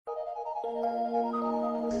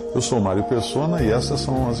Eu sou Mário Persona e essas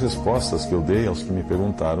são as respostas que eu dei aos que me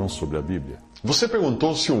perguntaram sobre a Bíblia. Você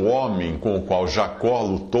perguntou se o homem com o qual Jacó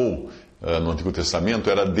lutou no Antigo Testamento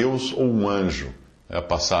era Deus ou um anjo. A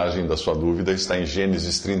passagem da sua dúvida está em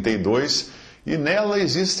Gênesis 32 e nela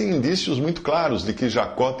existem indícios muito claros de que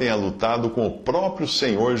Jacó tenha lutado com o próprio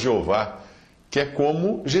Senhor Jeová, que é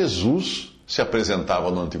como Jesus se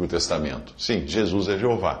apresentava no Antigo Testamento. Sim, Jesus é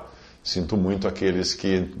Jeová. Sinto muito aqueles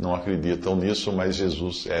que não acreditam nisso, mas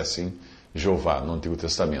Jesus é sim Jeová no Antigo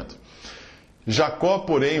Testamento. Jacó,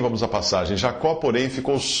 porém, vamos à passagem, Jacó, porém,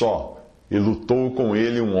 ficou só e lutou com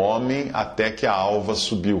ele um homem até que a alva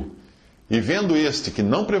subiu. E vendo este que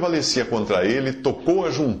não prevalecia contra ele, tocou a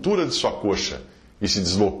juntura de sua coxa e se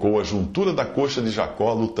deslocou a juntura da coxa de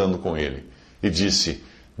Jacó lutando com ele. E disse,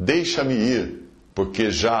 deixa-me ir, porque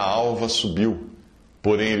já a alva subiu.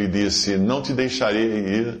 Porém ele disse, não te deixarei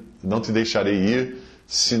ir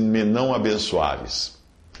se me não abençoares.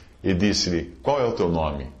 E disse-lhe, qual é o teu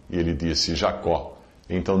nome? E ele disse, Jacó.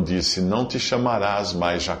 Então disse, não te chamarás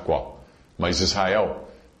mais Jacó, mas Israel,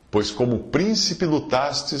 pois como príncipe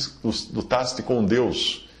lutaste com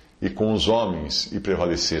Deus e com os homens e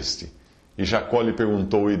prevaleceste. E Jacó lhe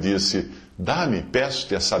perguntou e disse, dá-me,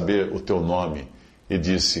 peço-te a saber o teu nome. E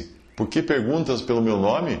disse, por que perguntas pelo meu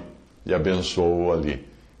nome? E abençoou-o ali.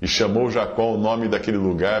 E chamou Jacó o nome daquele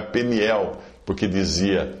lugar Peniel, porque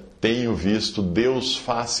dizia, tenho visto Deus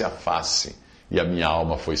face a face, e a minha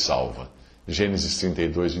alma foi salva. Gênesis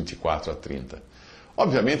 32, 24 a 30.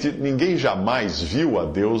 Obviamente, ninguém jamais viu a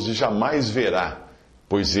Deus e jamais verá,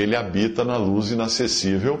 pois ele habita na luz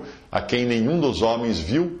inacessível, a quem nenhum dos homens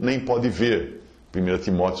viu nem pode ver. 1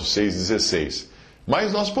 Timóteo 6,16.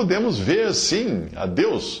 Mas nós podemos ver, sim, a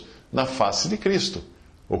Deus na face de Cristo,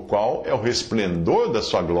 o qual é o resplendor da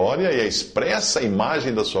sua glória e a expressa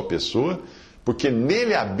imagem da sua pessoa, porque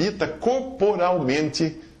nele habita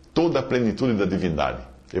corporalmente toda a plenitude da divindade.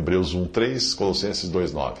 Hebreus 1:3, Colossenses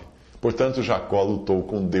 2:9. Portanto, Jacó lutou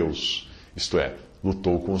com Deus, isto é,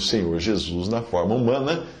 lutou com o Senhor Jesus na forma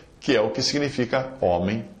humana, que é o que significa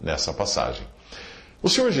homem nessa passagem. O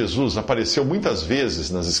Senhor Jesus apareceu muitas vezes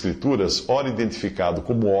nas Escrituras, ora identificado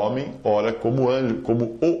como homem, ora como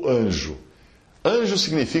o anjo. Anjo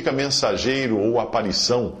significa mensageiro ou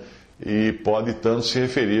aparição e pode tanto se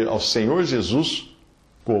referir ao Senhor Jesus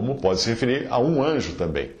como pode se referir a um anjo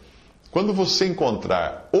também. Quando você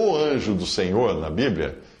encontrar o anjo do Senhor na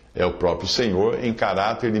Bíblia, é o próprio Senhor em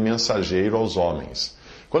caráter de mensageiro aos homens.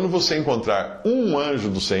 Quando você encontrar um anjo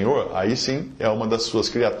do Senhor, aí sim é uma das suas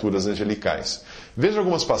criaturas angelicais. Veja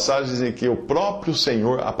algumas passagens em que o próprio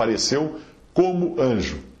Senhor apareceu como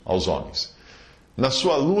anjo aos homens. Na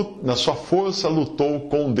sua força lutou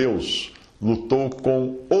com Deus, lutou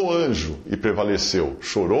com o anjo e prevaleceu.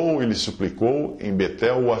 Chorou e lhe suplicou, em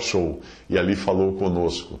Betel o achou, e ali falou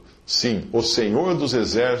conosco. Sim, o Senhor dos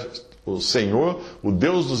exércitos, o Senhor, o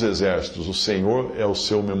Deus dos exércitos, o Senhor é o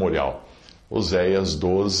seu memorial. Oséias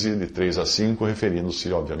 12, de 3 a 5,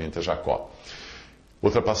 referindo-se, obviamente, a Jacó.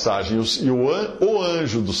 Outra passagem, o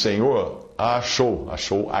anjo do Senhor a achou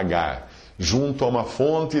Agar, junto a uma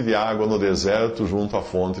fonte de água no deserto, junto à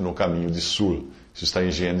fonte no caminho de Sur. Isso está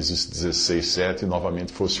em Gênesis 16, 7, e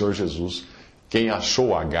novamente foi o Senhor Jesus quem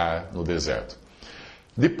achou Agar no deserto.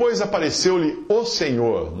 Depois apareceu-lhe o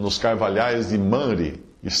Senhor nos carvalhais de Manre,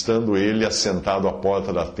 estando ele assentado à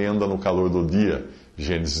porta da tenda no calor do dia.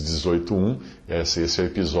 Gênesis 18, 1. Esse é o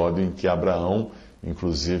episódio em que Abraão,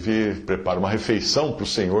 inclusive, prepara uma refeição para o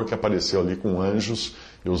Senhor que apareceu ali com anjos,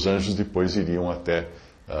 e os anjos depois iriam até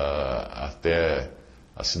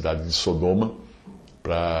a cidade de Sodoma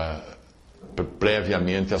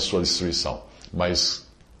previamente à sua destruição. Mas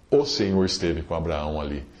o Senhor esteve com Abraão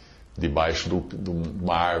ali, debaixo de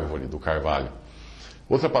uma árvore, do carvalho.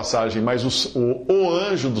 Outra passagem, mas o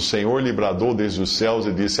anjo do Senhor lhe bradou desde os céus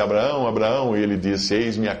e disse, Abraão, Abraão, e ele disse,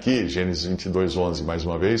 eis-me aqui, Gênesis 22, 11, mais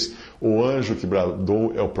uma vez, o anjo que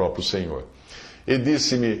bradou é o próprio Senhor. E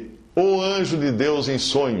disse-me, o anjo de Deus em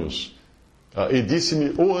sonhos,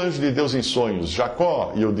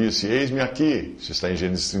 Jacó, e eu disse, eis-me aqui, isso está em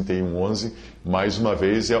Gênesis 31, 11, mais uma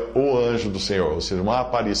vez é o anjo do Senhor, ou seja, uma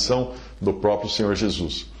aparição do próprio Senhor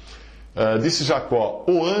Jesus. Disse Jacó,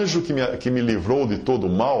 o anjo que me livrou de todo o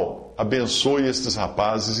mal, abençoe estes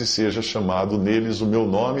rapazes e seja chamado neles o meu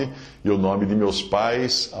nome e o nome de meus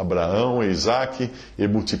pais, Abraão e Isaque, e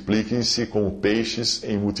multipliquem-se como peixes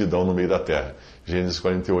em multidão no meio da terra. Gênesis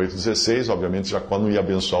 48, 16, obviamente Jacó não ia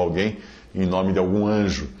abençoar alguém em nome de algum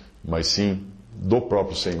anjo, mas sim do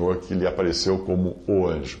próprio Senhor que lhe apareceu como o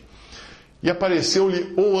anjo. E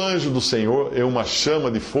apareceu-lhe o anjo do Senhor, e uma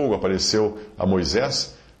chama de fogo apareceu a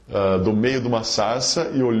Moisés, do meio de uma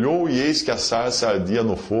sarça, e olhou, e eis que a sarça ardia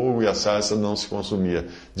no fogo, e a sarça não se consumia.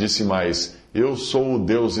 Disse mais: eu sou o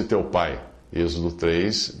Deus de teu pai. Êxodo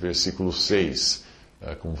 3, versículo 6.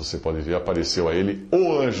 Como você pode ver, apareceu a ele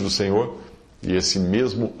o anjo do Senhor, e esse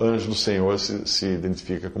mesmo anjo do Senhor se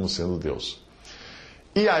identifica como sendo Deus.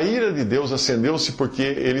 E a ira de Deus acendeu-se porque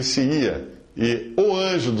ele se ia, e o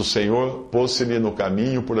anjo do Senhor pôs-se-lhe no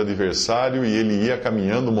caminho por adversário, e ele ia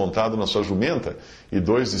caminhando montado na sua jumenta, e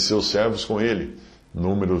 2 de seus servos com ele.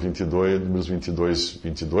 Números 22,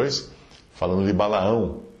 22, falando de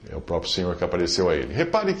Balaão, é o próprio Senhor que apareceu a ele.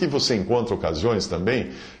 Repare que você encontra ocasiões também,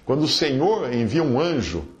 quando o Senhor envia um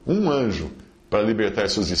anjo, para libertar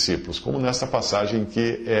seus discípulos, como nesta passagem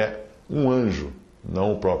que é um anjo,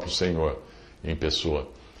 não o próprio Senhor em pessoa.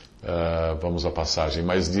 Vamos à passagem.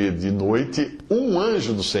 Mas de noite, um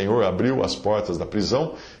anjo do Senhor abriu as portas da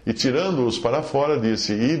prisão e, tirando-os para fora,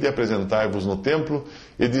 disse: ide apresentai-vos no templo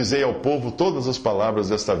e dizei ao povo todas as palavras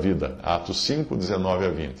desta vida. Atos 5, 19 a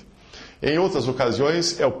 20. Em outras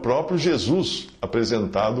ocasiões, é o próprio Jesus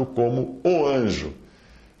apresentado como o anjo.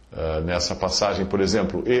 Nessa passagem, por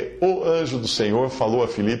exemplo, e o anjo do Senhor falou a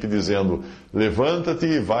Filipe, dizendo: levanta-te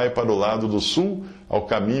e vai para o lado do sul, ao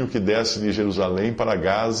caminho que desce de Jerusalém para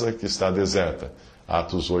Gaza, que está deserta.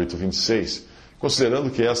 Atos 8, 26. Considerando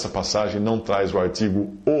que essa passagem não traz o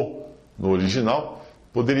artigo o no original,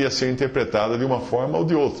 poderia ser interpretada de uma forma ou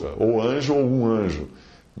de outra, ou anjo ou um anjo.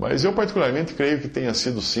 Mas eu particularmente creio que tenha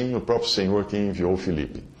sido sim o próprio Senhor quem enviou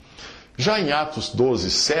Filipe. Já em Atos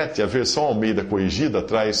 12, 7, a versão Almeida corrigida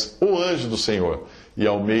traz o anjo do Senhor, e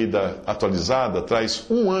a Almeida atualizada traz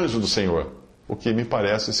um anjo do Senhor, o que me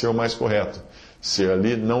parece ser o mais correto, ser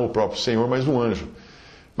ali não o próprio Senhor, mas um anjo.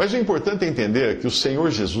 Mas o importante é entender que o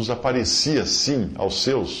Senhor Jesus aparecia sim aos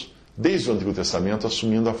seus, desde o Antigo Testamento,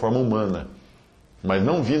 assumindo a forma humana, mas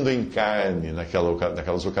não vindo em carne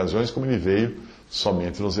naquelas ocasiões como ele veio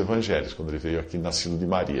somente nos Evangelhos, quando ele veio aqui nascido de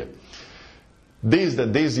Maria.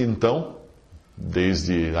 Desde então,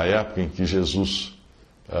 desde a época em que Jesus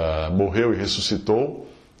morreu e ressuscitou,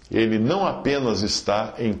 ele não apenas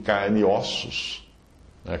está em carne e ossos,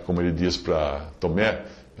 né, como ele diz para Tomé: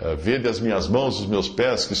 vede as minhas mãos e os meus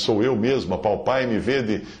pés, que sou eu mesmo, apalpai-me e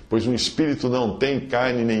vede, pois um espírito não tem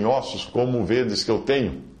carne nem ossos, como vedes que eu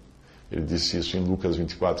tenho. Ele disse isso em Lucas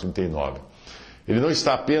 24, 39. Ele não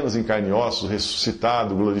está apenas em carne e ossos,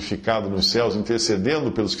 ressuscitado, glorificado nos céus,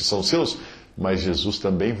 intercedendo pelos que são seus, mas Jesus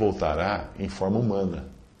também voltará em forma humana,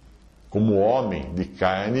 como homem de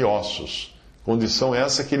carne e ossos. Condição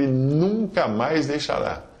essa que ele nunca mais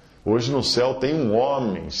deixará. Hoje no céu tem um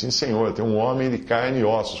homem, sim senhor, tem um homem de carne e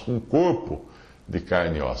ossos, com um corpo de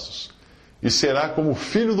carne e ossos. E será como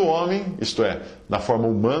filho do homem, isto é, na forma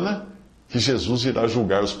humana, que Jesus irá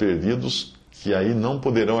julgar os perdidos, que aí não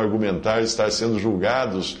poderão argumentar estar sendo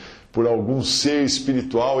julgados por algum ser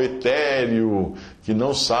espiritual etéreo que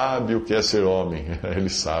não sabe o que é ser homem. Ele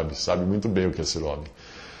sabe muito bem o que é ser homem.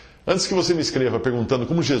 Antes que você me escreva perguntando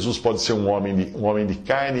como Jesus pode ser um homem de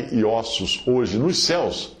carne e ossos hoje nos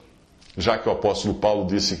céus, já que o apóstolo Paulo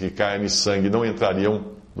disse que carne e sangue não entrariam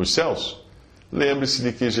nos céus, lembre-se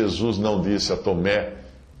de que Jesus não disse a Tomé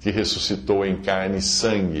que ressuscitou em carne e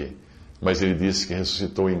sangue, mas ele disse que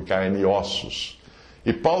ressuscitou em carne e ossos.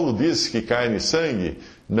 E Paulo disse que carne e sangue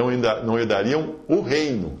não herdariam o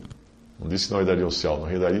reino. Não disse que não herdariam o céu,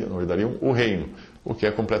 não herdariam o reino, o que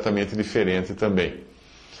é completamente diferente também.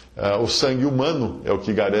 O sangue humano é o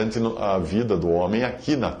que garante a vida do homem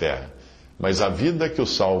aqui na terra. Mas a vida que o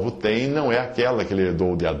salvo tem não é aquela que ele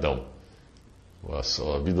herdou de Adão.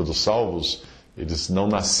 A vida dos salvos, eles não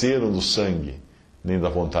nasceram do sangue, nem da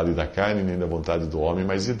vontade da carne, nem da vontade do homem,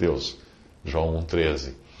 mas de Deus. João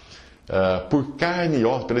 1,13. Por carne e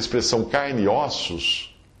ossos, pela expressão carne e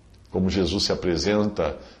ossos, como Jesus se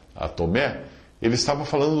apresenta a Tomé, ele estava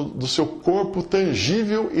falando do seu corpo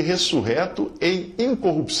tangível e ressurreto em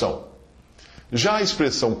incorrupção. Já a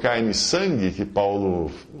expressão carne e sangue, que Paulo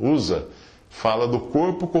usa, fala do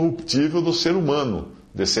corpo corruptível do ser humano,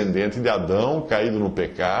 descendente de Adão, caído no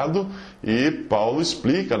pecado, e Paulo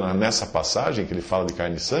explica, nessa passagem que ele fala de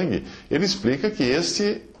carne e sangue, ele explica que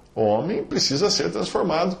este homem precisa ser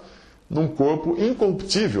transformado num corpo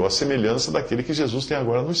incorruptível, à semelhança daquele que Jesus tem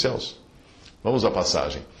agora nos céus. Vamos à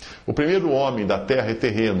passagem. O primeiro homem da terra é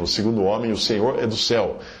terreno, o segundo homem, o Senhor, é do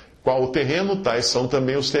céu. Qual o terreno, tais são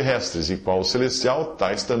também os terrestres, e qual o celestial,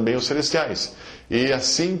 tais também os celestiais. E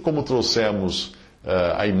assim como trouxemos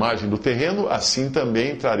a imagem do terreno, assim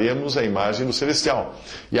também traremos a imagem do celestial.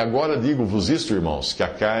 E agora digo-vos isto, irmãos, que a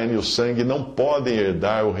carne e o sangue não podem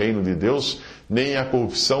herdar o reino de Deus, nem a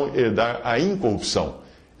corrupção herdar a incorrupção.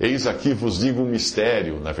 Eis aqui vos digo um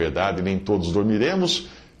mistério, na verdade nem todos dormiremos,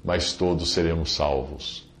 mas todos seremos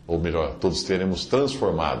salvos. Ou melhor, todos seremos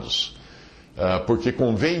transformados. Porque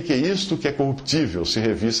convém que isto que é corruptível se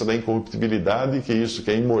revista da incorruptibilidade, e que isto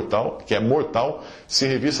que é mortal, se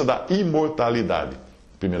revista da imortalidade.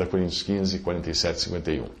 1 Coríntios 15, 47 e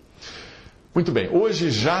 51. Muito bem,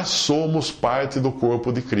 hoje já somos parte do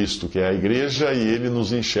corpo de Cristo, que é a igreja, e ele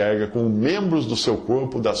nos enxerga como membros do seu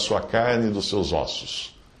corpo, da sua carne e dos seus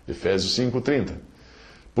ossos. Efésios 5:30.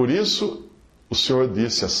 Por isso, o Senhor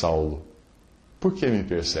disse a Saulo: por que me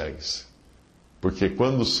persegues? Porque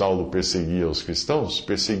quando Saulo perseguia os cristãos,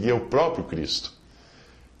 perseguia o próprio Cristo.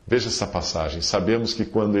 Veja essa passagem. Sabemos que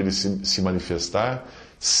quando ele se manifestar,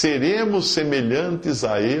 seremos semelhantes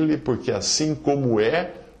a ele, porque assim como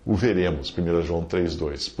é, o veremos. 1 João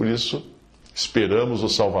 3,2. Por isso, esperamos o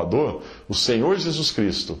Salvador, o Senhor Jesus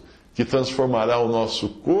Cristo, que transformará o nosso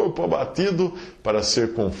corpo abatido para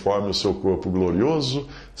ser conforme o seu corpo glorioso,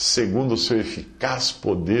 segundo o seu eficaz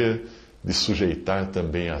poder de sujeitar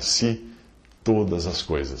também a si todas as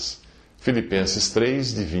coisas. Filipenses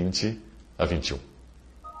 3, de 20 a 21.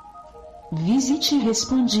 Visite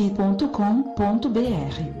respondi.com.br.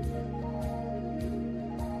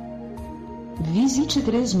 Visite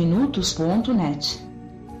 3minutos.net.